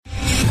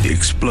The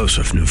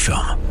explosive new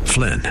film,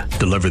 Flynn,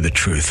 deliver the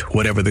truth,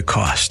 whatever the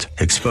cost,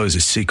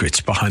 exposes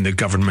secrets behind the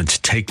government's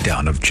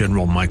takedown of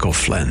General Michael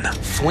Flynn.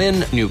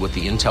 Flynn knew what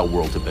the intel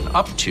world had been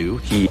up to.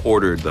 He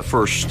ordered the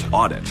first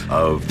audit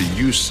of the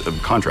use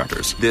of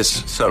contractors.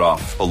 This set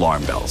off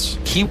alarm bells.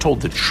 He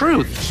told the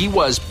truth. He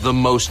was the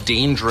most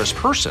dangerous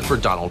person for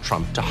Donald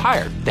Trump to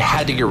hire. They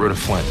had to get rid of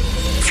Flynn.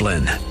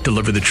 Flynn,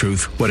 deliver the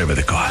truth, whatever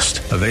the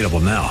cost. Available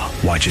now.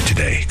 Watch it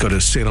today. Go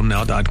to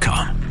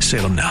salemnow.com.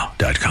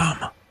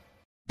 salemnow.com.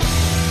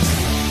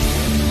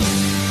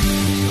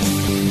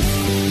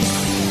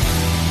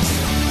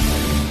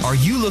 Are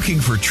you looking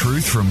for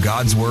truth from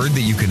God's Word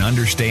that you can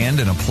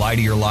understand and apply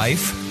to your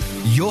life?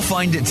 You'll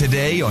find it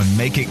today on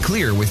Make It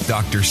Clear with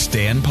Dr.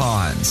 Stan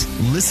Pons.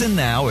 Listen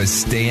now as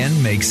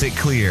Stan makes it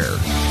clear.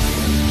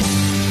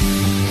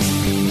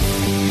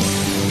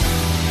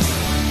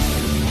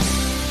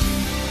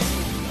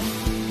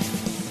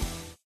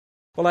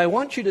 Well, I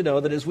want you to know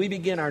that as we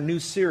begin our new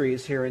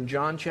series here in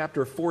John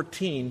chapter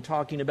 14,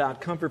 talking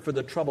about comfort for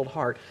the troubled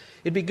heart,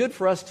 it'd be good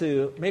for us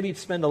to maybe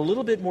spend a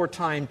little bit more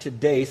time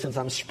today, since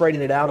I'm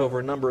spreading it out over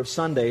a number of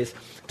Sundays,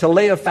 to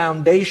lay a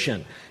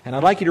foundation. And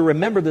I'd like you to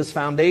remember this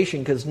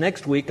foundation, because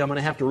next week I'm going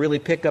to have to really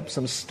pick up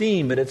some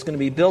steam, but it's going to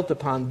be built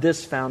upon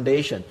this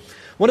foundation.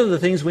 One of the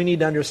things we need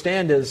to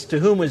understand is, to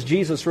whom was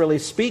Jesus really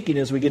speaking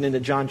as we get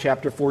into John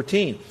chapter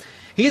 14?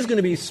 He's going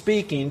to be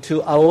speaking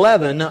to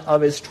 11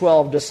 of his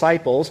 12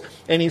 disciples,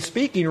 and he's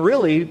speaking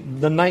really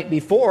the night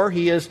before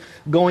he is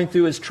going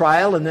through his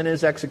trial and then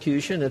his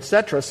execution,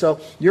 etc.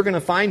 So you're going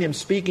to find him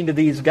speaking to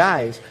these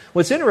guys.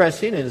 What's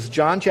interesting is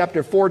John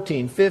chapter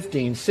 14,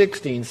 15,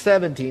 16,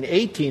 17,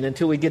 18,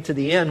 until we get to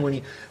the end when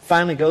he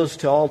finally goes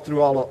to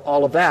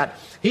all of that.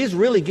 He's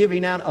really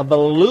giving out a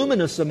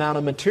voluminous amount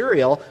of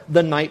material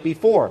the night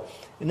before.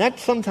 And that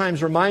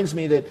sometimes reminds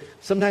me that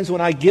sometimes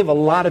when I give a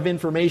lot of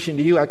information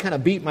to you, I kind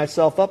of beat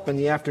myself up in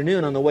the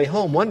afternoon on the way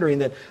home, wondering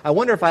that I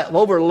wonder if I've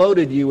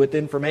overloaded you with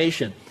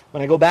information.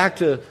 When I go back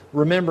to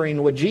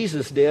remembering what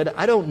Jesus did,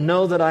 I don't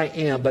know that I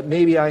am, but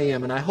maybe I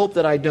am, and I hope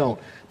that I don't.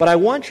 But I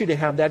want you to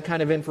have that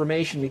kind of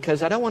information,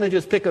 because I don't want to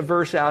just pick a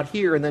verse out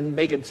here and then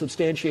make it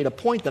substantiate a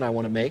point that I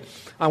want to make.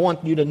 I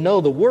want you to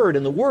know the Word,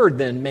 and the Word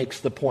then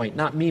makes the point,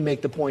 not me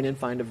make the point and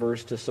find a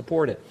verse to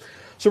support it.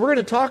 So we're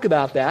going to talk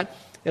about that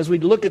as we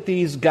look at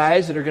these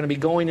guys that are going to be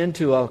going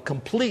into a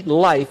complete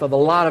life of a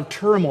lot of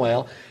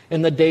turmoil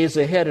in the days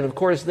ahead. And of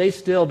course, they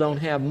still don't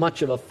have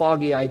much of a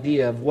foggy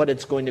idea of what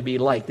it's going to be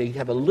like. They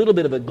have a little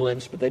bit of a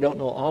glimpse, but they don't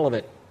know all of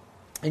it.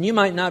 And you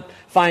might not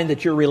find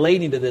that you're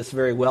relating to this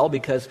very well,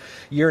 because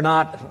you're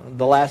not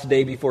the last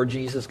day before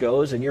Jesus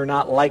goes, and you're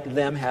not like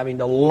them having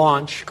to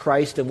launch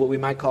Christ in what we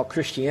might call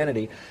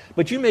Christianity.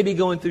 But you may be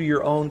going through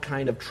your own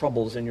kind of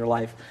troubles in your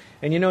life.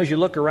 And you know, as you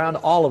look around,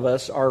 all of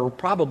us are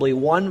probably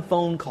one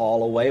phone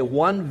call away,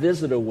 one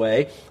visit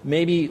away,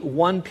 maybe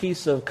one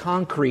piece of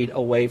concrete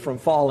away from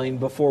falling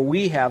before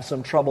we have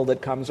some trouble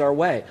that comes our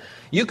way.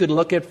 You could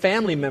look at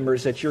family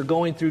members that you're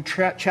going through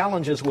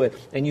challenges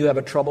with, and you have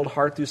a troubled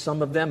heart through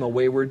some of them, a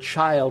wayward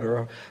child or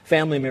a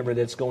family member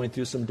that's going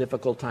through some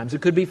difficult times.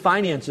 It could be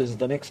finances.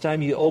 The next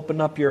time you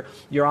open up your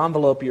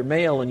envelope, your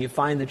mail, and you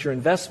find that your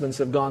investments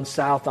have gone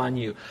south on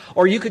you.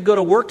 Or you could go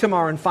to work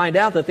tomorrow and find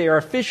out that they are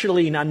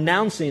officially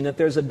announcing that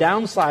there's a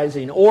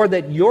downsizing, or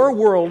that your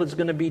world is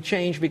going to be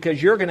changed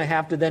because you're going to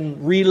have to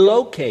then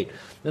relocate.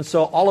 And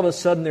so all of a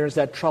sudden there's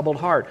that troubled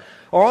heart.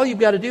 Or all you've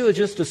got to do is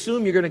just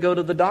assume you're going to go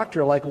to the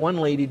doctor, like one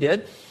lady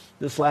did.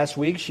 This last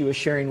week, she was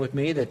sharing with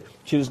me that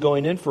she was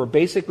going in for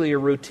basically a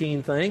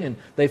routine thing, and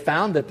they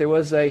found that there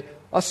was a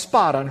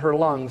spot on her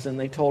lungs, and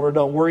they told her,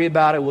 don't worry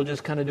about it, we'll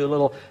just kind of do a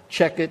little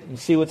check it and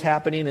see what's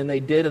happening. And they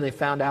did, and they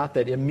found out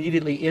that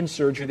immediately in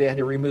surgery they had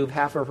to remove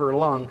half of her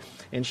lung,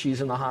 and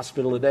she's in the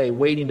hospital today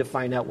waiting to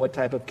find out what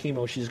type of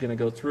chemo she's going to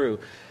go through.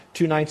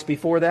 2 nights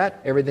before that,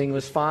 everything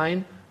was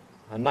fine.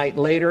 A night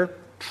later,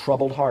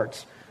 troubled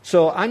hearts.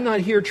 So I'm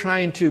not here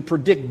trying to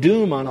predict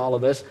doom on all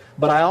of us,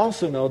 but I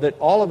also know that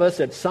all of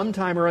us at some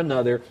time or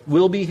another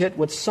will be hit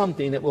with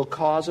something that will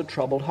cause a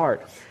troubled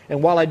heart.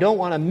 And while I don't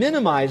want to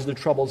minimize the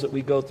troubles that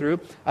we go through,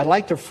 I'd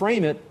like to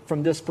frame it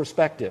from this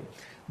perspective.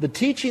 The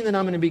teaching that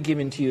I'm going to be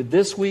giving to you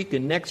this week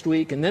and next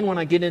week, and then when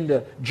I get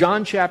into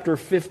John chapter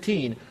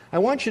 15, I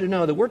want you to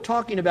know that we're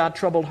talking about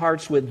troubled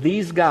hearts with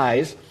these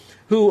guys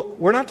who,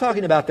 we're not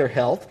talking about their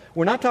health,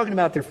 we're not talking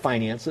about their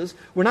finances,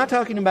 we're not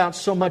talking about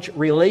so much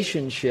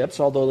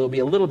relationships, although there'll be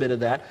a little bit of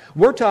that.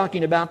 We're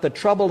talking about the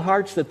troubled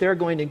hearts that they're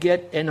going to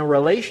get in a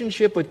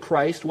relationship with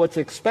Christ, what's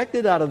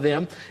expected out of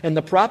them, and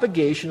the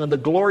propagation of the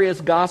glorious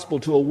gospel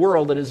to a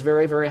world that is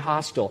very, very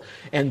hostile.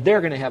 And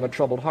they're going to have a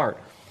troubled heart.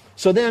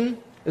 So then,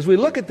 as we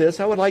look at this,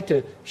 I would like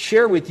to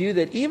share with you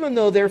that even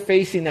though they're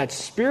facing that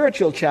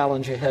spiritual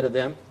challenge ahead of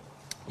them,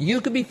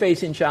 you could be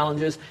facing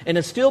challenges, and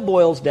it still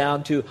boils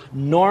down to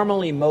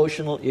normal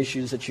emotional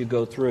issues that you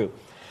go through.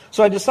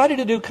 So I decided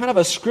to do kind of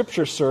a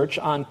scripture search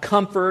on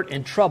comfort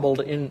and troubled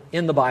in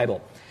the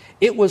Bible.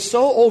 It was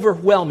so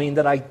overwhelming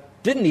that I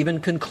didn't even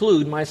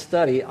conclude my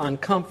study on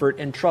comfort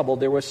and trouble.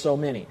 There were so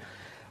many.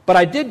 But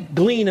I did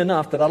glean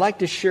enough that I'd like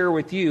to share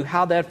with you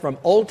how that from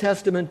Old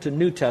Testament to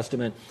New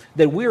Testament,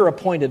 that we are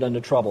appointed unto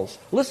troubles.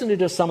 Listen to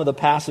just some of the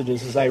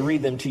passages as I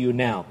read them to you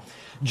now.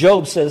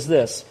 Job says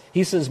this.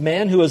 He says,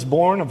 man who is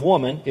born of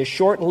woman is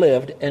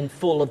short-lived and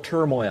full of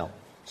turmoil.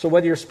 So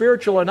whether you're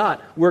spiritual or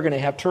not, we're going to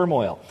have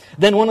turmoil.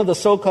 Then one of the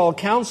so-called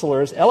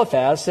counselors,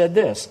 Eliphaz, said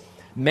this.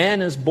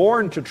 Man is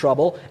born to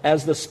trouble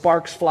as the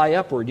sparks fly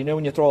upward. You know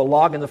when you throw a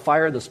log in the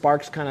fire, the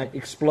sparks kind of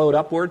explode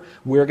upward?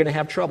 We're going to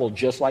have trouble,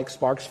 just like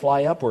sparks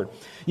fly upward.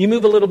 You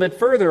move a little bit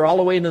further, all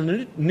the way into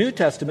the New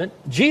Testament,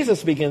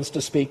 Jesus begins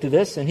to speak to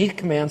this, and he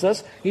commands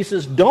us. He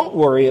says, don't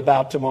worry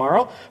about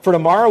tomorrow, for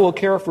tomorrow will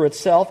care for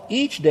itself.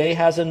 Each day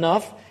has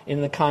enough.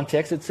 In the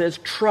context, it says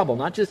trouble,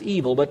 not just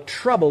evil, but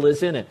trouble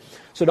is in it.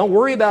 So don't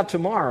worry about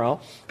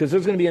tomorrow, because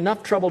there's going to be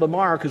enough trouble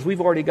tomorrow, because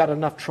we've already got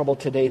enough trouble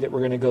today that we're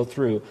going to go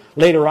through.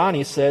 Later on,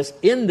 he says,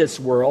 in this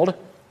world,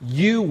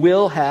 you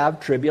will have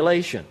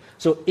tribulation.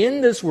 So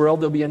in this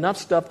world, there'll be enough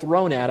stuff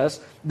thrown at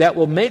us that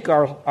will make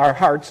our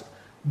hearts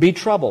be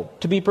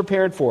troubled, to be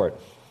prepared for it.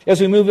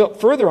 As we move up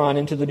further on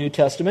into the New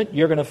Testament,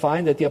 you're going to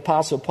find that the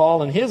Apostle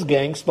Paul and his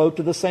gang spoke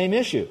to the same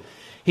issue.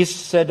 He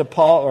said to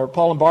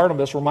Paul and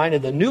Barnabas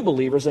reminded the new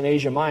believers in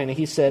Asia Minor,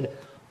 he said,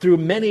 through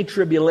many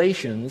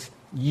tribulations,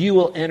 you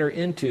will enter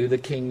into the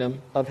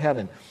kingdom of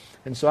heaven.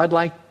 And so I'd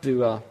like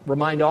to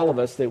remind all of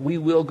us that we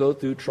will go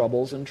through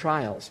troubles and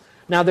trials.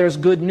 Now there's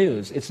good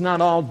news. It's not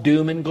all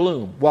doom and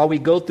gloom. While we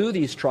go through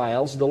these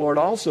trials, the Lord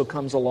also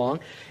comes along,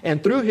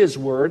 and through His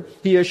Word,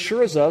 He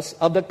assures us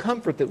of the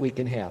comfort that we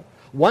can have.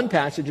 One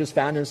passage is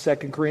found in 2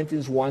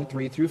 Corinthians 1,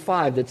 3 through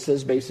 5 that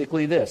says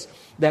basically this,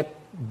 that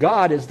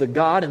God is the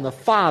God and the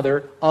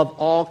Father of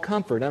all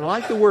comfort. And I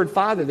like the word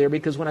Father there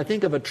because when I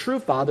think of a true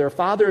Father, a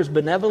Father is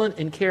benevolent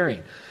and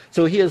caring.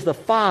 So He is the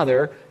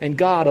Father and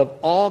God of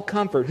all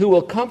comfort, who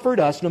will comfort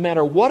us no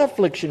matter what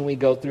affliction we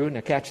go through.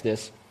 Now catch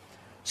this.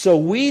 So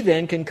we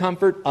then can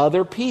comfort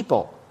other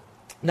people.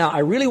 Now I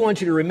really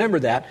want you to remember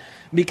that,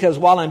 because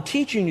while I'm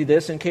teaching you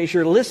this, in case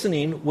you're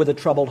listening with a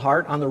troubled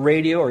heart on the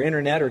radio or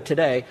internet or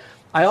today,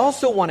 I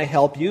also want to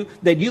help you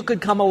that you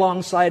could come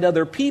alongside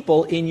other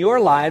people in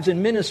your lives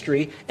and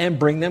ministry and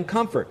bring them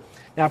comfort.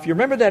 Now, if you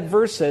remember, that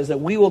verse says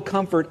that we will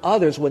comfort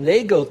others when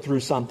they go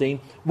through something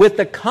with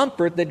the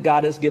comfort that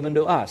God has given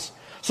to us.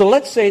 So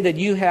let's say that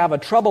you have a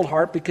troubled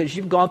heart because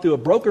you've gone through a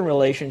broken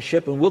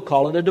relationship, and we'll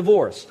call it a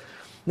divorce.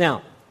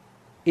 Now,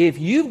 if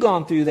you've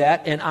gone through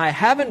that and I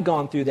haven't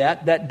gone through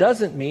that, that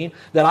doesn't mean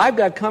that I've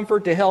got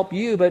comfort to help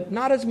you, but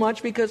not as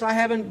much because I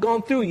haven't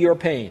gone through your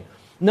pain.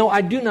 No,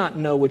 I do not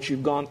know what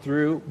you've gone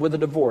through with a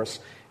divorce.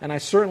 And I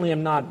certainly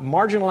am not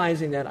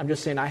marginalizing that. I'm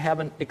just saying I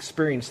haven't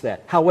experienced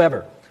that.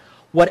 However,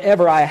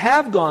 whatever I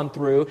have gone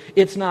through,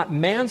 it's not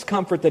man's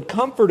comfort that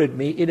comforted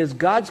me. It is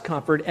God's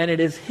comfort, and it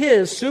is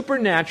His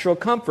supernatural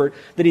comfort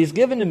that He's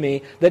given to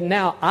me that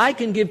now I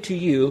can give to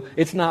you.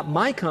 It's not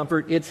my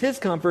comfort. It's His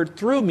comfort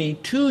through me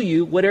to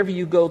you, whatever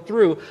you go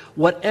through,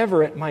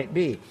 whatever it might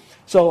be.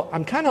 So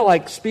I'm kind of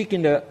like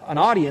speaking to an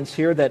audience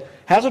here that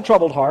has a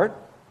troubled heart,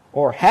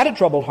 or had a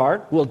troubled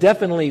heart, will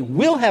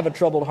have a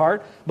troubled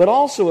heart, but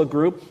also a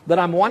group that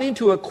I'm wanting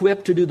to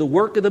equip to do the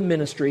work of the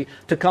ministry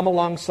to come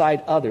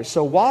alongside others.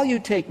 So while you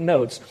take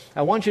notes,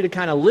 I want you to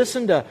kind of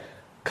listen to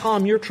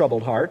calm your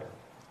troubled heart,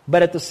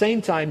 but at the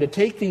same time to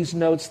take these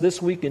notes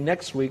this week and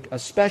next week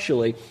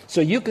especially so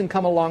you can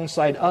come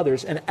alongside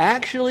others and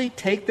actually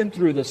take them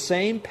through the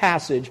same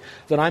passage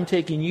that I'm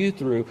taking you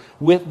through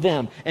with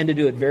them, and to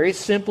do it very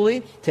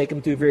simply, take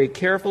them through very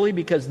carefully,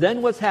 because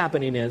then what's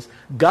happening is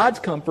God's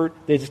comfort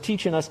that is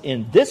teaching us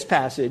in this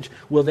passage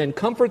will then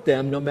comfort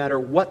them no matter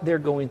what they're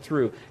going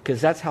through,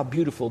 because that's how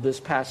beautiful this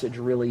passage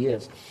really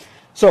is.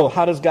 So,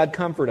 how does God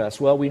comfort us?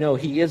 Well, we know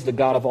He is the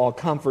God of all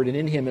comfort, and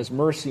in Him is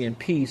mercy and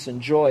peace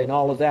and joy and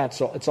all of that.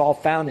 So it's all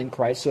found in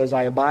Christ. So as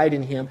I abide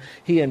in Him,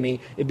 He and me,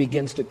 it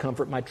begins to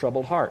comfort my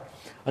troubled heart.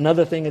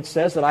 Another thing it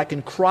says that I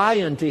can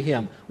cry unto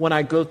Him when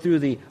I go through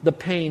the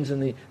pains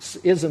and the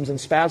isms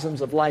and spasms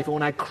of life. And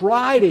when I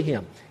cry to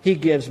Him, He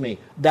gives me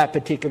that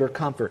particular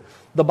comfort.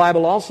 The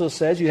Bible also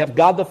says you have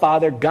God the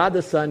Father, God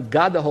the Son,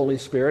 God the Holy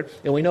Spirit.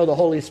 And we know the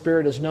Holy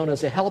Spirit is known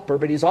as a helper,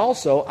 but He's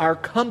also our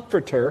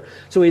comforter.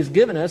 So He's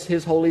given us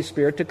His Holy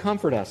Spirit to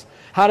comfort us.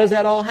 How does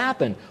that all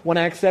happen? When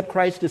I accept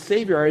Christ as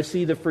Savior, I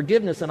receive the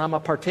forgiveness, and I'm a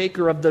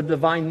partaker of the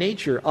divine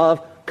nature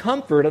of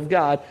comfort of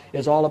God.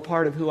 Is all a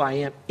part of who I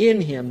am in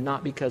Him,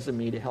 not because of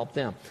me, to help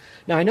them.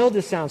 Now, I know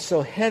this sounds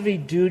so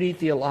heavy-duty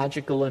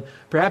theological, and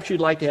perhaps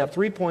you'd like to have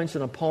 3 points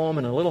in a poem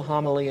and a little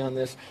homily on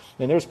this,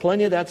 and there's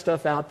plenty of that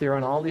stuff out there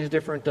on all these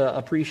different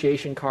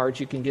appreciation cards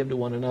you can give to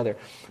one another.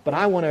 But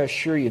I want to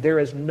assure you, there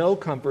is no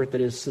comfort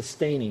that is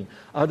sustaining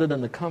other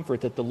than the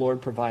comfort that the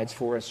Lord provides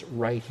for us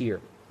right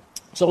here.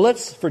 So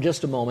let's, for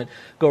just a moment,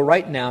 go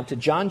right now to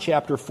John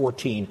chapter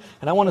 14.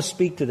 And I want to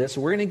speak to this.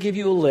 We're going to give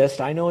you a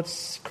list. I know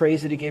it's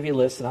crazy to give you a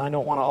list, and I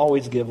don't want to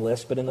always give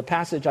lists, but in the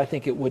passage, I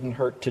think it wouldn't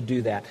hurt to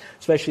do that,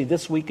 especially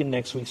this week and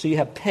next week. So you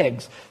have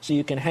pegs so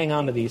you can hang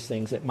on to these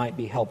things that might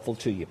be helpful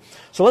to you.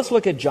 So let's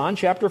look at John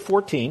chapter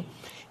 14.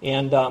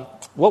 And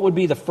what would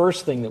be the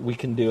first thing that we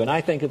can do? And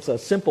I think it's a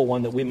simple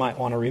one that we might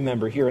want to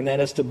remember here, and that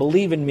is to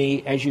believe in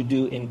me as you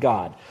do in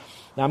God.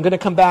 Now, I'm going to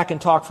come back and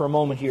talk for a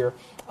moment here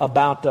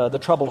about the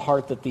troubled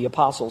heart that the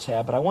apostles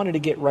had, but I wanted to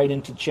get right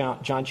into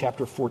John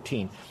chapter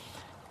 14.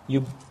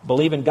 You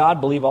believe in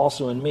God, believe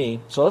also in me.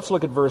 So let's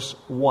look at verse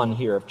 1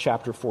 here of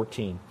chapter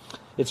 14.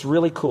 It's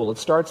really cool. It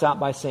starts out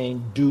by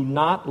saying, do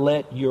not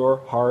let your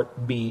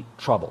heart be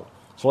troubled.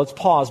 So let's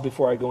pause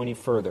before I go any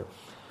further.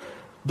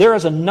 There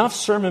is enough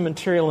sermon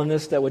material in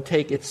this that would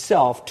take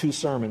itself 2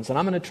 sermons, and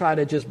I'm going to try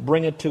to just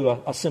bring it to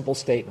a simple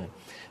statement.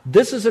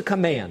 This is a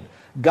command.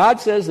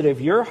 God says that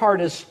if your heart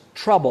is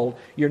troubled,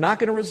 you're not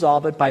going to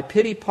resolve it by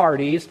pity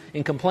parties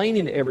and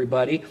complaining to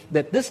everybody.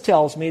 That this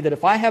tells me that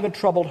if I have a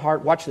troubled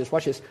heart, watch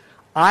this,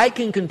 I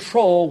can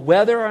control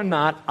whether or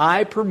not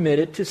I permit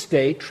it to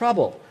stay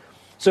troubled.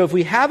 So if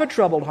we have a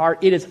troubled heart,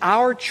 it is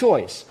our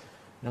choice.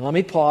 Now let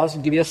me pause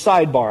and give you a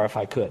sidebar if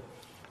I could.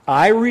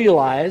 I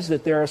realize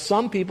that there are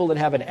some people that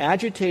have an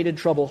agitated,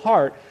 troubled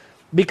heart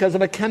because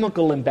of a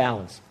chemical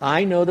imbalance.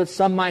 I know that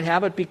some might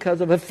have it because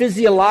of a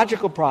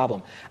physiological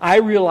problem. I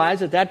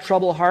realize that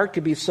troubled heart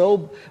could be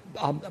so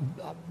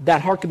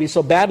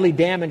badly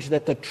damaged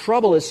that the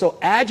trouble is so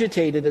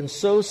agitated and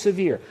so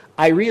severe.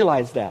 I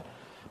realize that.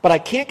 But I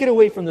can't get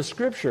away from the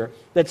scripture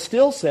that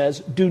still says,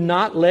 do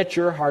not let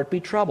your heart be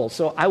troubled.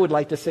 So I would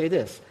like to say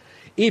this.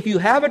 If you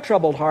have a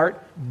troubled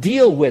heart,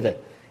 deal with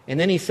it. And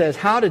then he says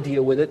how to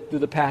deal with it through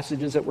the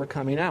passages that were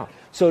coming out.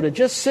 So to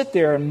just sit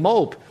there and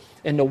mope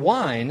and to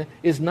whine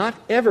is not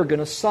ever going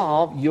to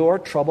solve your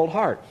troubled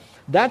heart.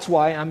 That's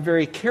why I'm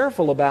very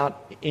careful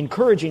about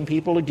encouraging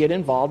people to get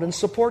involved in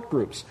support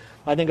groups.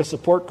 I think a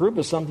support group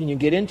is something you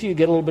get into, you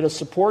get a little bit of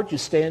support, you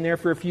stay in there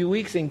for a few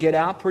weeks and get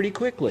out pretty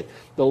quickly.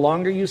 The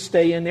longer you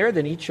stay in there,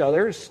 then each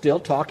other is still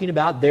talking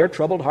about their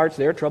troubled hearts,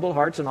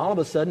 and all of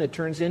a sudden it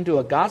turns into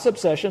a gossip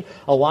session,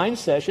 a wine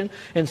session,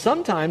 and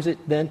sometimes it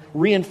then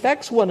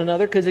reinfects one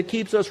another because it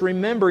keeps us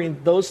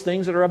remembering those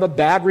things that are of a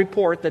bad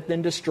report that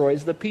then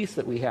destroys the peace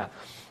that we have.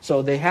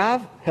 So they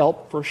have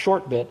help for a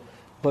short bit,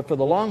 but for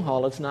the long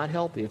haul it's not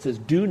healthy. It says,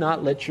 do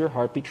not let your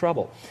heart be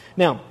troubled.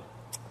 Now,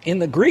 in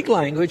the Greek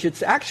language,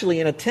 it's actually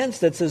in a tense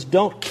that says,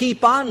 don't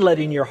keep on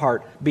letting your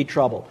heart be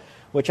troubled,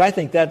 which I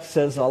think that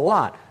says a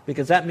lot,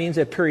 because that means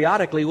that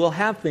periodically we'll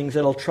have things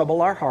that'll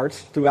trouble our hearts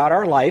throughout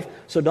our life,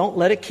 so don't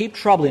let it keep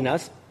troubling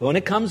us. When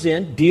it comes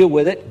in, deal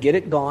with it, get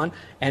it gone,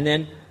 and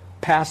then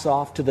pass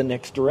off to the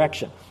next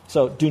direction.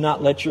 So do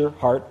not let your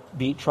heart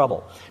be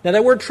troubled. Now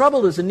that word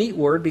troubled is a neat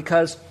word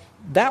because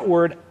that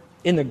word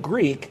in the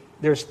Greek,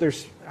 there's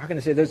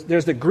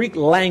the Greek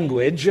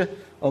language,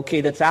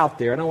 okay, that's out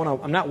there.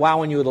 I'm not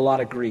wowing you with a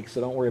lot of Greek,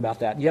 so don't worry about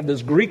that. You have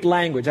this Greek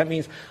language. That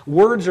means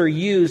words are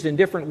used in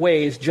different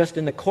ways just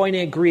in the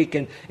Koine Greek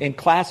and in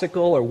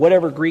classical or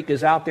whatever Greek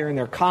is out there in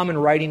their common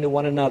writing to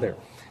one another.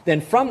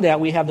 Then from that,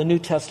 we have the New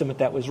Testament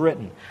that was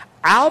written.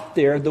 Out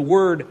there, the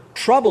word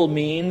trouble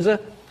means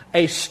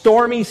a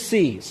stormy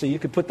sea. So you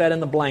could put that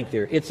in the blank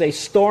there. It's a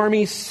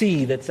stormy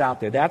sea that's out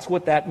there. That's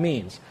what that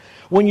means.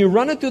 When you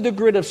run it through the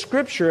grid of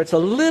Scripture, it's a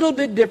little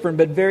bit different,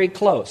 but very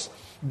close.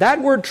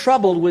 That word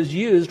troubled was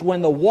used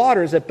when the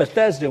waters at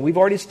Bethesda, we've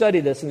already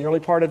studied this in the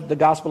early part of the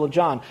Gospel of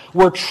John,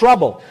 were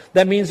troubled.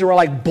 That means they were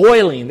like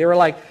boiling. They were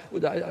like,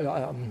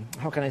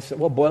 how can I say,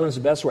 well, boiling is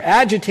the best word.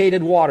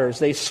 Agitated waters.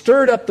 They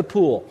stirred up the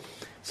pool.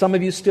 Some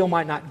of you still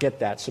might not get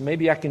that, so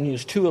maybe I can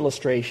use 2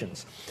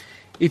 illustrations.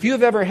 If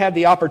you've ever had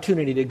the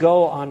opportunity to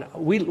go on,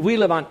 we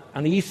live on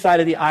the east side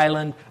of the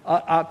island,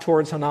 out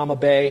towards Hanauma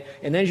Bay,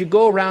 and then as you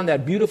go around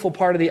that beautiful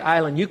part of the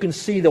island, you can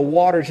see the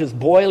water just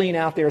boiling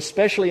out there,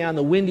 especially on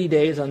the windy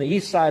days on the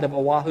east side of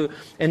Oahu,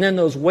 and then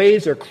those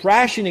waves are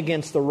crashing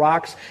against the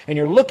rocks, and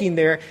you're looking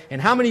there,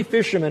 and how many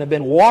fishermen have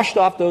been washed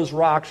off those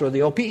rocks, or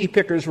the OPE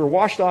pickers were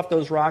washed off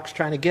those rocks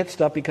trying to get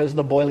stuff because of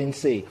the boiling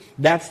sea.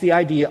 That's the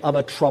idea of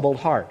a troubled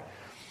heart.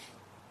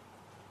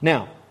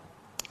 Now,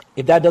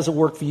 if that doesn't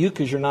work for you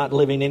because you're not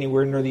living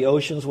anywhere near the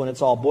oceans when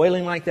it's all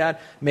boiling like that,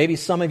 maybe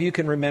some of you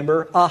can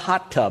remember a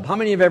hot tub. How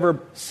many have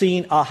ever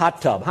seen a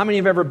hot tub? How many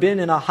have ever been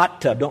in a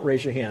hot tub? Don't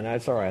raise your hand.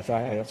 That's all right.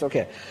 That's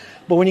okay.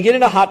 But when you get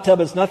in a hot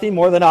tub, it's nothing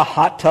more than a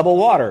hot tub of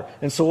water.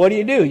 And so what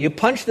do? You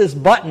punch this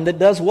button that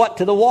does what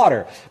to the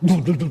water?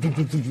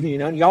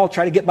 And you all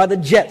try to get by the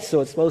jets,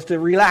 so it's supposed to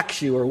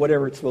relax you or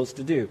whatever it's supposed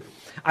to do.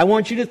 I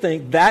want you to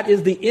think that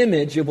is the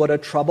image of what a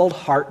troubled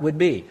heart would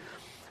be.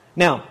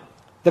 Now,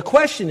 the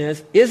question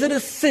is it a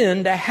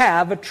sin to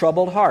have a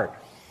troubled heart?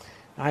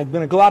 I'm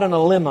going to go out on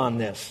a limb on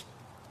this.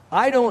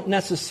 I don't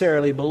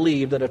necessarily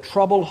believe that a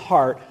troubled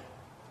heart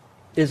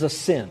is a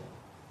sin.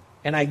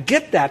 And I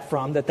get that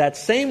from that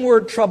same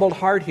word troubled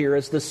heart here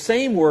is the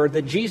same word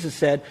that Jesus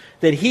said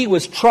that he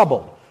was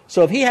troubled.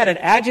 So if he had an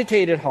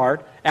agitated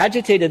heart,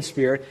 agitated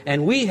spirit,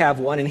 and we have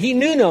one, and he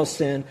knew no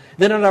sin,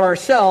 then of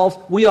ourselves,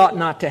 we ought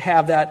not to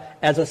have that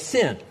as a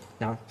sin.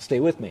 Now,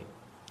 stay with me.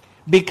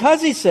 Because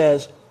he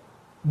says,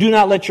 do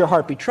not let your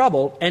heart be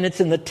troubled, and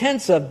it's in the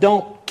tense of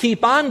don't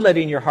keep on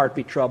letting your heart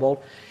be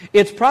troubled,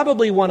 it's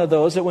probably one of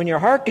those that when your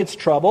heart gets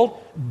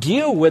troubled,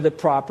 deal with it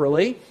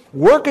properly,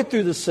 work it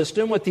through the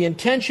system with the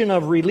intention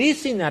of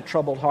releasing that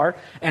troubled heart,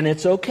 and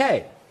it's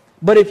okay.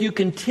 But if you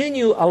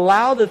continue,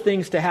 allow the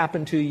things to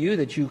happen to you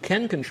that you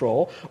can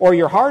control, or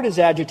your heart is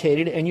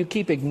agitated and you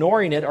keep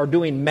ignoring it or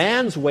doing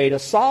man's way to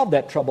solve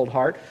that troubled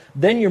heart,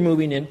 then you're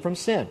moving in from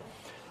sin.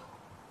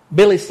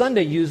 Billy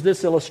Sunday used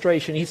this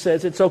illustration. He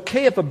says, it's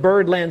okay if a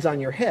bird lands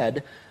on your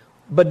head,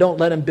 but don't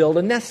let him build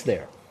a nest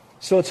there.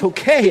 So it's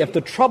okay if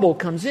the trouble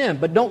comes in,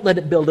 but don't let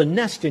it build a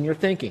nest in your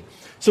thinking.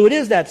 So it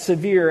is that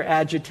severe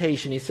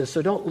agitation, he says,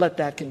 so don't let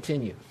that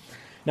continue.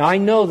 Now, I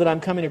know that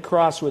I'm coming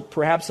across with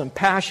perhaps some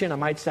passion. I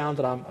might sound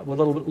that I'm with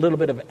a little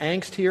bit of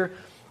angst here.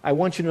 I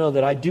want you to know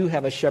that I do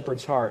have a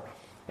shepherd's heart.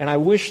 And I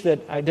wish that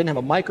I didn't have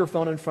a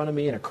microphone in front of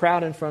me and a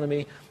crowd in front of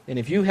me. And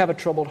if you have a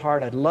troubled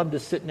heart, I'd love to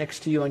sit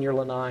next to you on your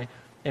lanai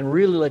and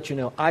really let you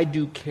know I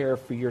do care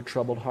for your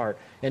troubled heart.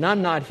 And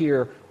I'm not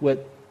here with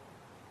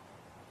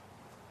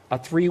a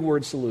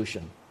 3-word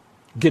solution.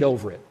 Get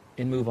over it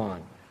and move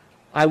on.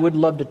 I would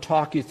love to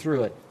talk you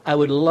through it. I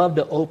would love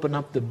to open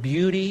up the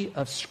beauty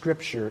of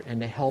Scripture and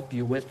to help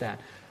you with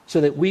that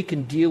so that we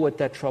can deal with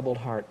that troubled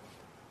heart.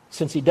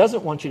 Since he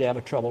doesn't want you to have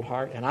a troubled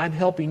heart, and I'm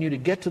helping you to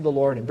get to the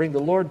Lord and bring the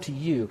Lord to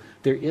you,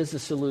 there is a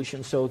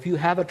solution. So if you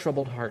have a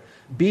troubled heart,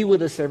 be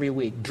with us every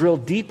week. Drill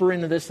deeper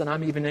into this than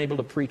I'm even able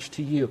to preach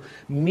to you.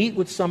 Meet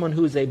with someone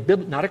who is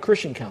not a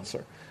Christian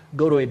counselor.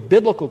 Go to a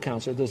biblical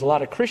counselor. There's a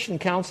lot of Christian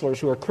counselors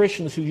who are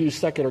Christians who use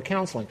secular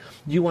counseling.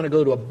 You want to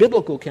go to a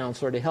biblical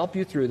counselor to help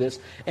you through this.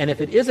 And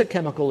if it is a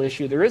chemical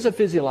issue, there is a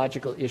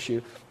physiological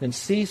issue, then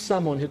see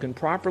someone who can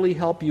properly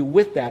help you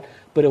with that.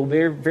 But it'll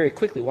very, very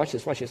quickly, watch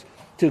this,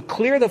 to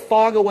clear the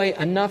fog away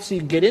enough so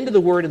you can get into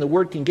the Word and the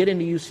Word can get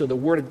into you so the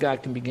Word of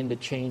God can begin to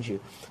change you.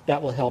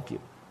 That will help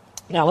you.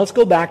 Now let's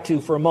go back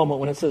to, for a moment,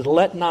 when it says,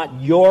 let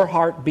not your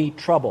heart be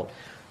troubled.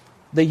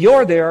 The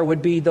your there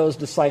would be those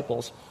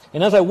disciples.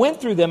 And as I went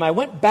through them, I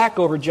went back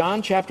over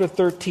John chapter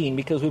 13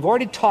 because we've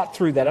already taught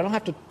through that. I don't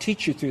have to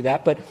teach you through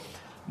that. But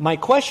my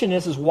question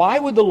is why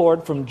would the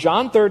Lord, from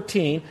John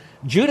 13,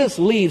 Judas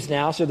leaves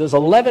now, so there's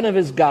 11 of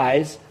his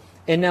guys.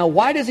 And now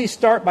why does he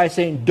start by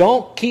saying,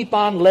 don't keep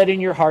on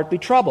letting your heart be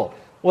troubled?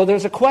 Well,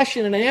 there's a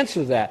question and an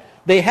answer to that.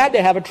 They had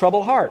to have a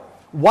troubled heart.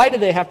 Why do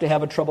they have to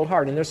have a troubled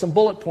heart? And there's some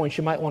bullet points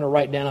you might want to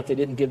write down if they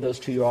didn't give those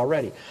to you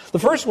already. The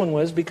first one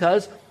was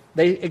because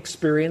they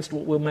experienced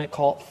what we might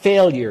call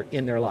failure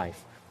in their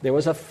life. There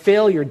was a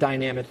failure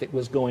dynamic that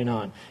was going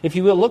on. If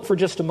you will, look for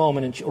just a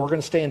moment, and we're going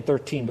to stay in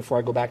 13 before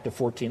I go back to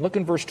 14. Look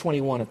in verse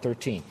 21 of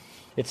 13.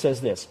 It says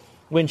this,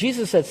 when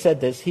Jesus had said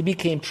this, he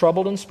became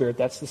troubled in spirit,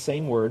 that's the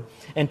same word,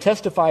 and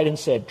testified and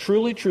said,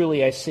 truly,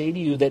 truly, I say to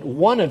you that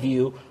one of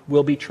you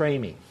will betray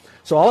me.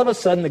 So all of a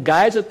sudden, the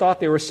guys that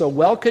thought they were so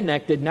well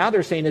connected, now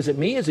they're saying, is it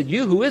me? Is it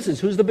you? Who is this?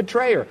 Who's the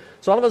betrayer?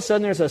 So all of a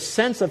sudden, there's a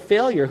sense of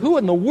failure. Who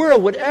in the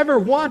world would ever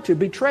want to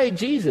betray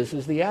Jesus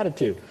is the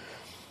attitude.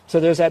 So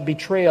there's that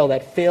betrayal,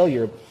 that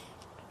failure.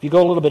 If you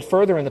go a little bit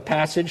further in the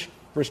passage,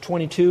 verse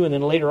 22, and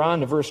then later on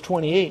to verse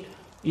 28,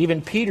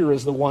 even Peter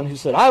is the one who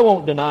said, I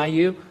won't deny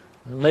you.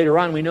 And later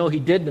on, we know he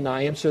did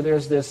deny him. So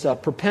there's this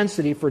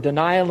propensity for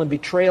denial and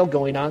betrayal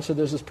going on. So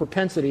there's this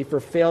propensity for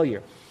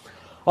failure.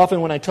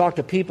 Often when I talk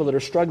to people that are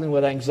struggling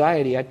with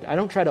anxiety, I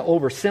don't try to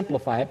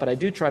oversimplify it, but I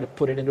do try to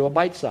put it into a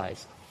bite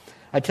size.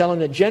 I tell them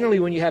that generally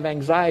when you have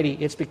anxiety,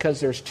 it's because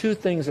there's 2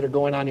 things that are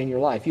going on in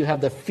your life. You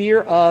have the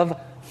fear of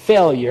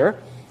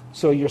failure.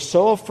 So you're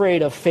so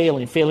afraid of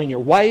failing your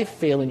wife,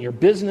 failing your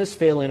business,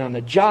 failing on the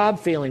job,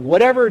 failing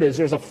whatever it is.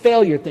 There's a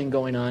failure thing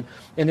going on,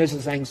 and there's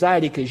this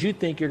anxiety because you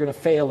think you're going to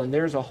fail, and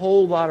there's a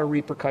whole lot of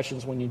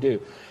repercussions when you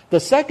do. The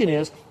second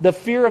is the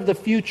fear of the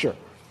future.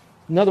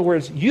 In other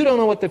words, you don't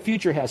know what the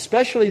future has,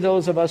 especially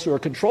those of us who are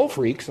control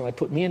freaks, and I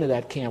put me into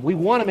that camp. We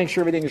want to make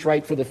sure everything is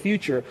right for the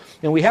future,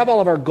 and we have all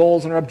of our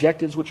goals and our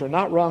objectives, which are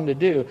not wrong to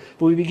do,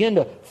 but we begin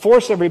to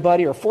force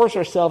everybody or force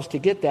ourselves to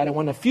get that, and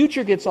when the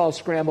future gets all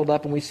scrambled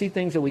up and we see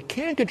things that we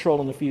can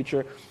control in the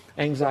future,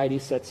 anxiety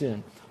sets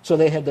in. So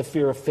they had the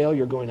fear of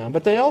failure going on,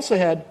 but they also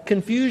had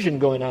confusion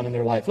going on in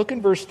their life. Look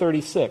in verse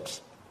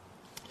 36,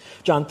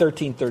 John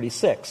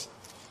 13:36.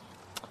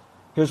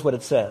 Here's what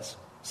it says.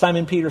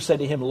 Simon Peter said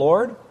to him,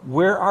 Lord,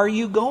 where are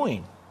you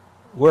going?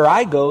 Where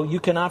I go,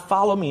 you cannot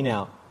follow me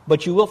now,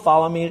 but you will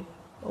follow me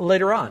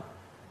later on.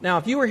 Now,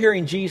 if you were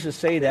hearing Jesus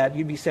say that,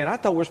 you'd be saying, I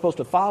thought we're supposed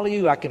to follow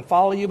you. I can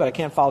follow you, but I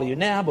can't follow you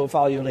now, but we'll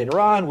follow you later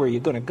on. Where are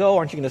you going to go?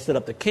 Aren't you going to set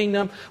up the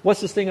kingdom?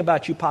 What's this thing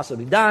about you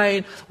possibly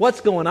dying?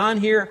 What's going on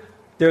here?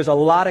 There's a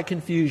lot of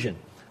confusion.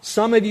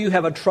 Some of you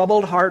have a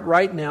troubled heart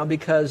right now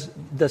because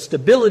the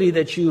stability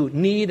that you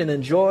need and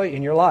enjoy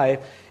in your life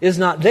is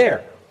not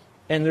there.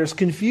 And there's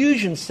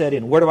confusion set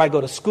in. Where do I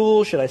go to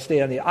school? Should I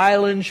stay on the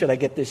island? Should I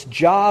get this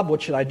job?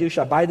 What should I do?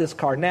 Should I buy this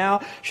car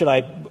now? Should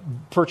I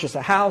purchase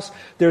a house?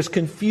 There's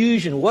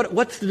confusion.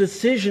 What's the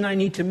decision I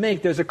need to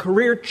make? There's a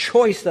career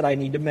choice that I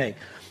need to make.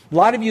 A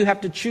lot of you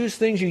have to choose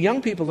things, you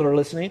young people that are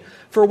listening,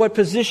 for what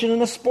position in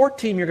the sport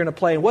team you're going to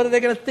play. And what are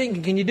they going to think?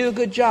 And can you do a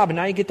good job? And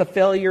now you get the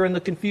failure and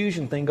the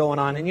confusion thing going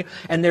on in you.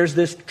 And there's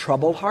this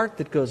troubled heart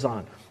that goes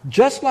on.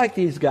 Just like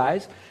these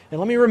guys. And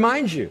let me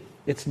remind you,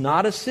 it's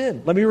not a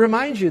sin. Let me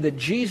remind you that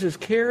Jesus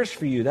cares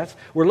for you.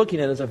 We're looking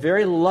at it as a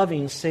very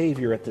loving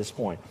Savior at this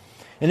point.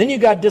 And then you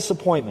got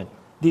disappointment.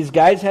 These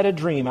guys had a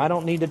dream. I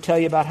don't need to tell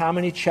you about how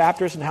many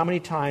chapters and how many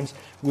times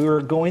we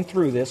were going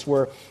through this,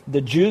 where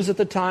the Jews at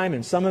the time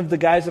and some of the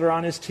guys that are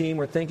on his team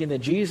were thinking that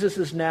Jesus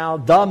is now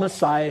the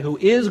Messiah who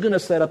is going to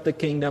set up the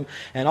kingdom,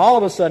 and all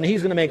of a sudden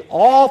he's going to make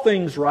all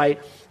things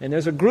right, and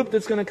there's a group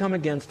that's going to come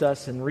against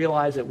us and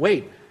realize that,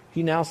 wait,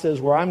 he now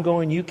says, where I'm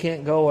going, you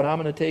can't go. What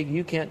I'm going to take,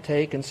 you can't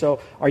take. And so,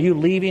 are you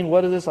leaving?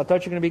 What is this? I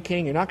thought you were going to be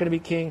king. You're not going to be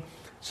king.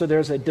 So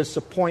there's a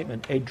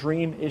disappointment. A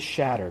dream is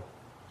shattered.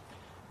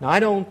 Now, I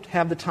don't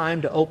have the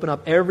time to open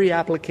up every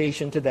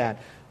application to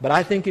that. But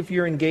I think if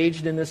you're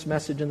engaged in this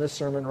message, in this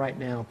sermon right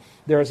now,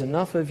 there is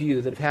enough of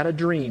you that have had a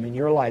dream in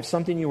your life,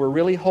 something you were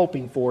really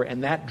hoping for,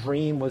 and that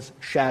dream was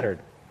shattered.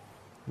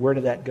 Where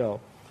did that go?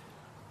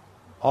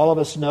 All of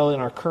us know in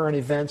our current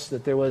events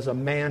that there was a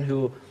man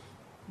who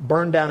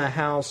burned down a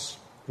house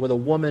with a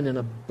woman and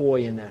a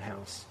boy in that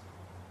house.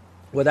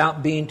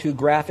 Without being too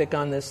graphic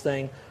on this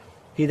thing,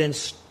 he then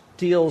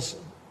steals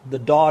the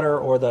daughter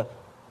or the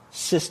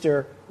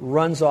sister,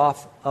 runs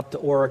off up to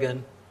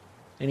Oregon,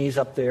 and he's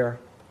up there.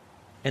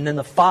 And then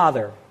the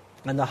father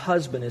and the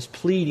husband is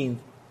pleading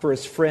for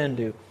his friend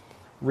to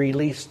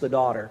release the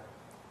daughter.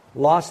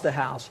 Lost the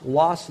house,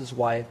 lost his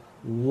wife,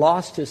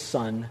 lost his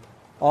son.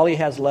 All he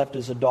has left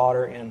is a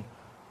daughter, and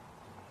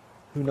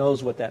who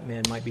knows what that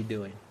man might be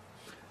doing.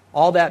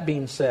 All that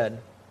being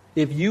said,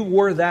 if you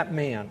were that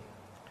man,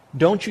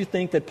 don't you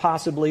think that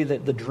possibly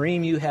that the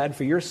dream you had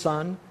for your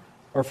son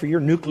or for your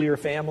nuclear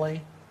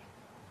family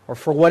or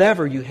for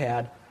whatever you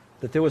had,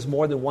 that there was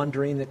more than one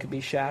dream that could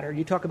be shattered?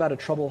 You talk about a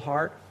troubled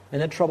heart, and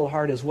that troubled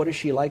heart is, what is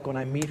she like when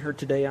I meet her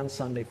today on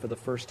Sunday for the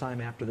first time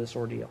after this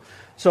ordeal?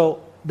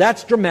 So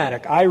that's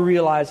dramatic. I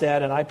realize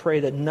that, and I pray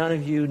that none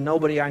of you,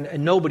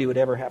 nobody would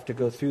ever have to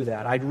go through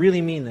that. I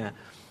really mean that.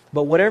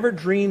 But whatever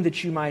dream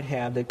that you might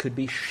have that could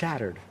be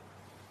shattered,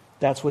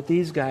 that's what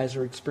these guys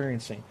are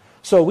experiencing.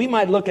 So we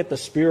might look at the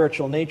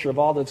spiritual nature of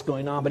all that's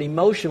going on, but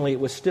emotionally it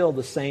was still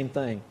the same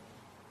thing.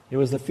 It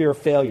was the fear of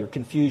failure,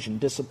 confusion,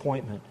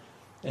 disappointment,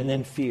 and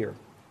then fear.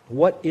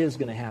 What is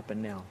going to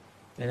happen now?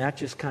 And that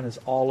just kind of is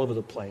all over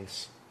the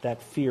place,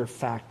 that fear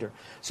factor.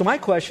 So my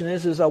question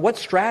is what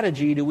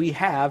strategy do we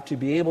have to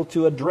be able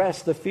to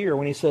address the fear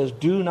when he says,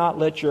 do not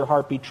let your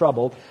heart be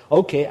troubled?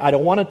 Okay, I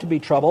don't want it to be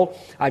troubled.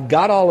 I've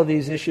got all of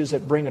these issues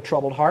that bring a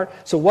troubled heart.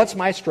 So what's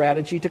my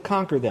strategy to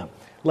conquer them?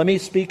 Let me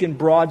speak in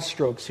broad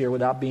strokes here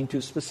without being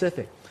too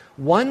specific.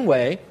 One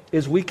way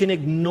is we can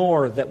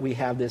ignore that we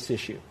have this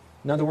issue.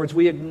 In other words,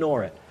 we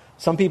ignore it.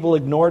 Some people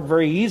ignore it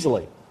very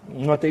easily.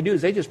 And what they do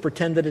is they just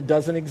pretend that it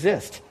doesn't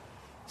exist.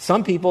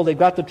 Some people, they've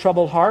got the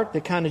troubled heart. They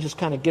kind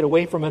of get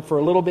away from it for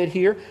a little bit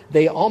here.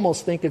 They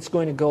almost think it's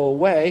going to go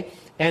away.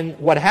 And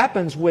what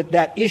happens with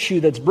that issue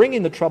that's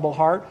bringing the troubled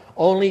heart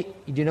only,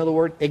 do you know the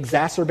word,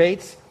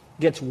 exacerbates?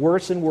 Gets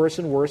worse and worse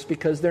and worse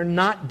because they're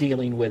not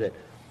dealing with it.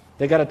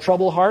 They got a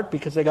troubled heart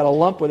because they got a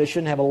lump where they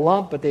shouldn't have a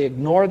lump, but they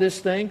ignore this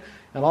thing,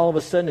 and all of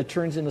a sudden it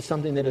turns into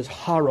something that is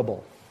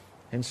horrible.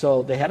 And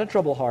so they had a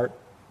troubled heart.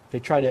 They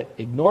tried to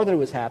ignore that it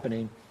was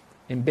happening,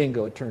 and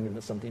bingo, it turned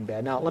into something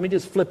bad. Now, let me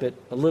just flip it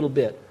a little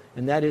bit,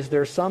 and that is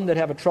there are some that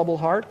have a troubled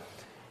heart,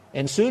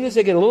 and as soon as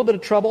they get a little bit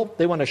of trouble,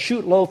 they want to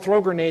shoot low,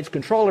 throw grenades,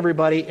 control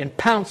everybody, and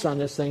pounce on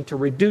this thing to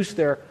reduce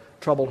their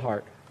troubled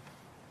heart.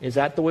 Is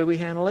that the way we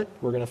handle it?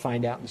 We're going to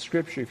find out in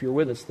Scripture if you're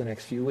with us the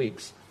next few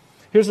weeks.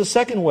 Here's the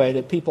second way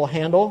that people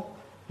handle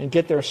and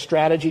get their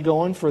strategy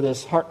going for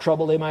this heart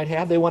trouble they might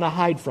have. They want to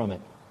hide from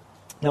it.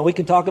 Now, we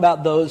can talk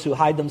about those who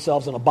hide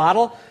themselves in a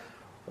bottle,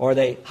 or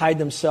they hide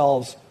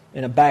themselves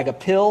in a bag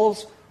of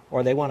pills,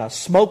 or they want to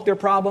smoke their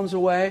problems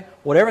away.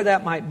 Whatever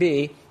that might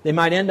be, they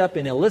might end up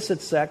in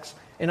illicit sex.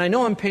 And I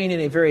know I'm painting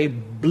a very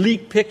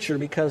bleak picture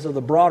because of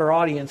the broader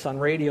audience on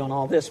radio and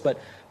all this, but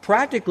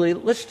practically,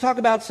 let's talk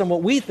about some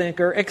what we think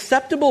are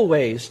acceptable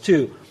ways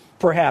to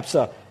perhaps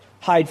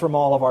hide from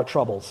all of our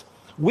troubles.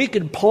 We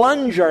could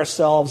plunge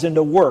ourselves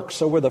into work.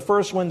 So we're the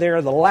first one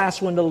there, the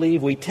last one to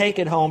leave. We take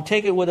it home,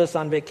 take it with us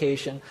on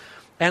vacation.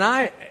 And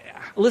I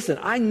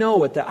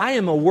know it. That I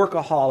am a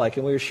workaholic,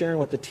 and we were sharing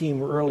with the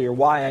team earlier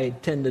why I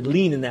tend to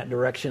lean in that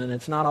direction, and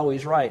it's not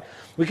always right.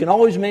 We can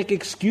always make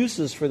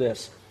excuses for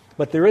this,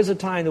 but there is a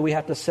time that we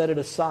have to set it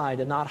aside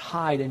and not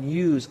hide and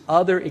use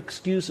other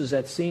excuses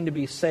that seem to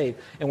be safe,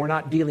 and we're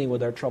not dealing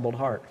with our troubled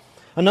heart.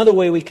 Another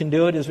way we can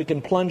do it is we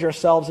can plunge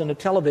ourselves into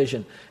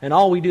television. And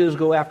all we do is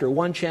go after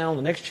one channel,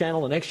 the next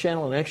channel, the next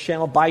channel, the next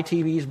channel, buy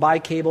TVs, buy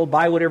cable,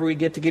 buy whatever we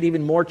get to get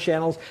even more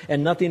channels,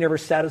 and nothing ever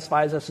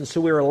satisfies us. And so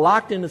we are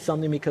locked into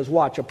something because,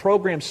 watch, a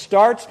program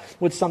starts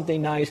with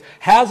something nice,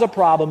 has a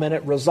problem in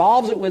it,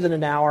 resolves it within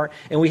an hour,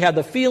 and we have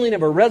the feeling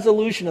of a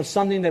resolution of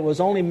something that was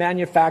only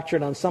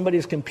manufactured on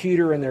somebody's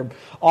computer in their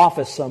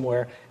office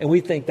somewhere, and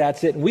we think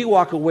that's it. And we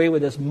walk away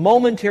with this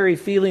momentary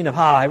feeling of,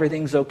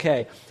 everything's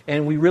okay.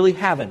 And we really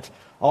haven't.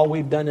 All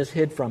we've done is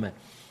hid from it.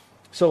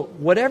 So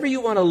whatever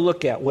you want to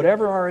look at,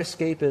 whatever our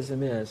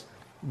escapism is,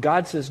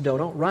 God says, no,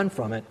 don't run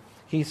from it.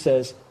 He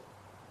says,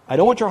 I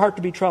don't want your heart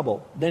to be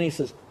troubled. Then he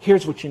says,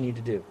 here's what you need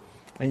to do.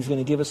 And he's going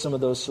to give us some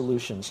of those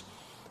solutions.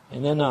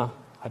 And then I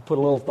put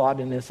a little thought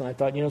in this, and I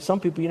thought, some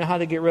people, how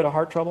they get rid of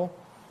heart trouble?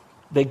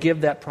 They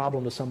give that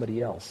problem to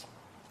somebody else.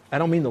 I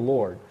don't mean the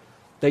Lord.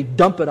 They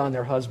dump it on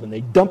their husband.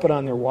 They dump it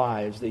on their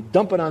wives. They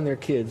dump it on their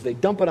kids. They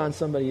dump it on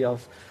somebody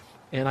else.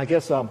 And I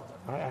guess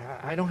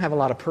I don't have a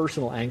lot of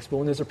personal angst, but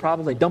when there's a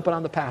problem, they dump it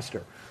on the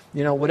pastor.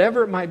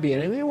 Whatever it might be.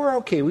 And we're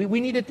okay.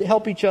 We need to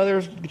help each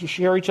other,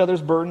 share each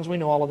other's burdens. We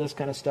know all of this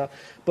kind of stuff.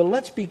 But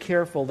let's be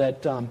careful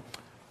that,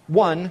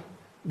 one,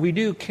 we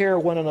do care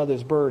for one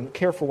another's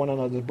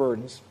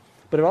burdens.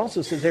 But it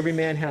also says every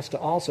man has to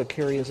also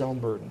carry his own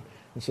burden.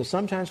 And so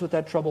sometimes with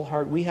that troubled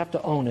heart, we have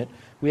to own it.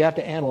 We have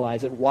to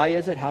analyze it. Why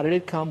is it? How did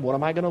it come? What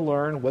am I going to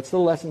learn? What's the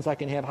lessons I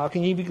can have? How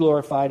can he be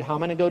glorified? How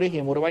am I going to go to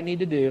him? What do I need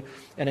to do?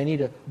 And I need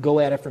to go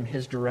at it from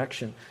his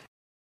direction.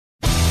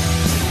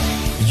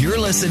 You're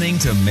listening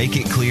to Make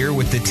It Clear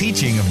with the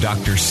teaching of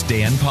Dr.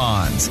 Stan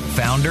Ponz,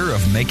 founder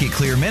of Make It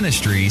Clear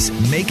Ministries.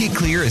 Make It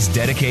Clear is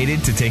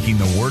dedicated to taking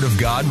the Word of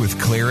God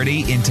with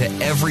clarity into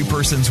every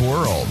person's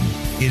world.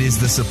 It is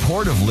the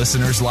support of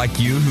listeners like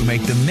you who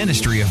make the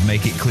ministry of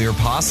Make It Clear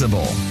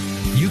possible.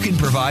 You can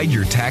provide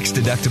your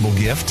tax-deductible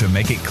gift to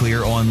Make It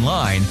Clear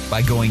online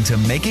by going to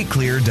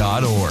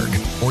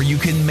makeitclear.org, or you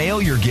can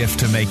mail your gift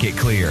to Make It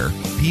Clear,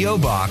 P.O.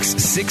 Box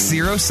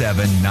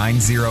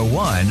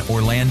 607901,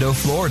 Orlando,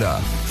 Florida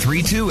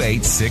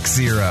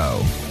 32860.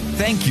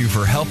 Thank you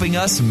for helping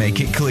us make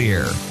it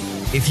clear.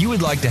 If you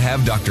would like to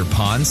have Dr.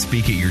 Ponz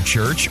speak at your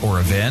church or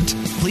event,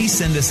 please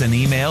send us an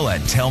email at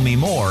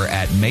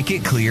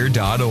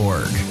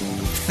tellmemore@makeitclear.org.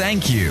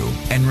 Thank you,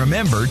 and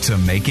remember to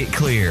make it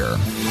clear.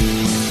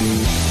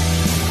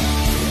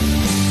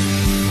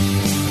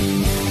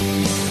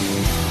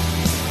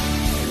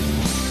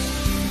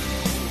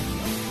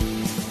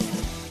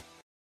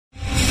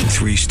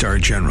 Three-star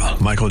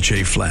General Michael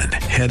J. Flynn,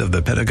 head of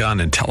the Pentagon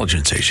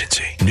Intelligence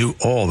Agency, knew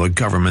all the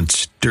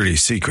government's dirty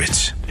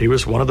secrets. He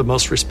was one of the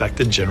most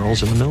respected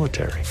generals in the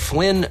military.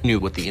 Flynn knew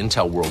what the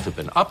intel world had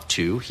been up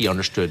to. He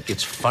understood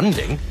its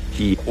funding.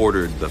 He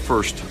ordered the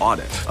first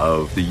audit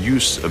of the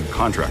use of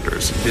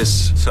contractors.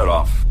 This set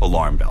off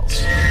alarm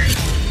bells.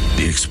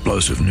 The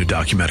explosive new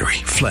documentary,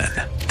 Flynn,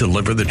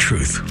 Deliver the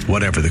Truth,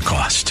 Whatever the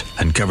Cost,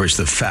 uncovers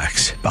the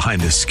facts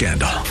behind this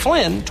scandal.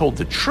 Flynn told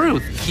the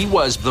truth. He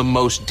was the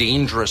most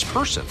dangerous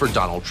person for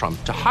Donald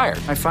Trump to hire.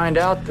 I find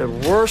out the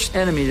worst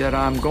enemy that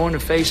I'm going to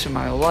face in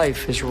my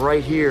life is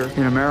right here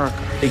in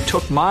America. They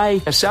took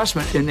my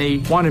assessment and they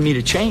wanted me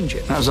to change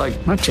it. And I was like,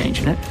 I'm not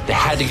changing it. They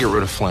had to get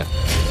rid of Flynn.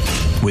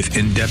 With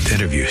in-depth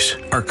interviews,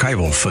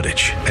 archival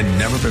footage, and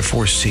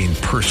never-before-seen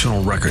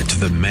personal records of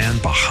the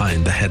man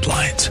behind the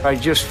headlines. I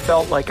just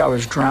felt like I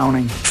was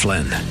drowning.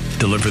 Flynn,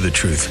 Deliver the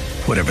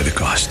Truth, Whatever the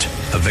Cost.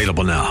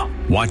 Available now.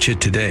 Watch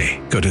it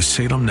today. Go to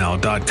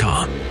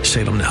salemnow.com.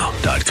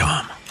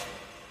 salemnow.com.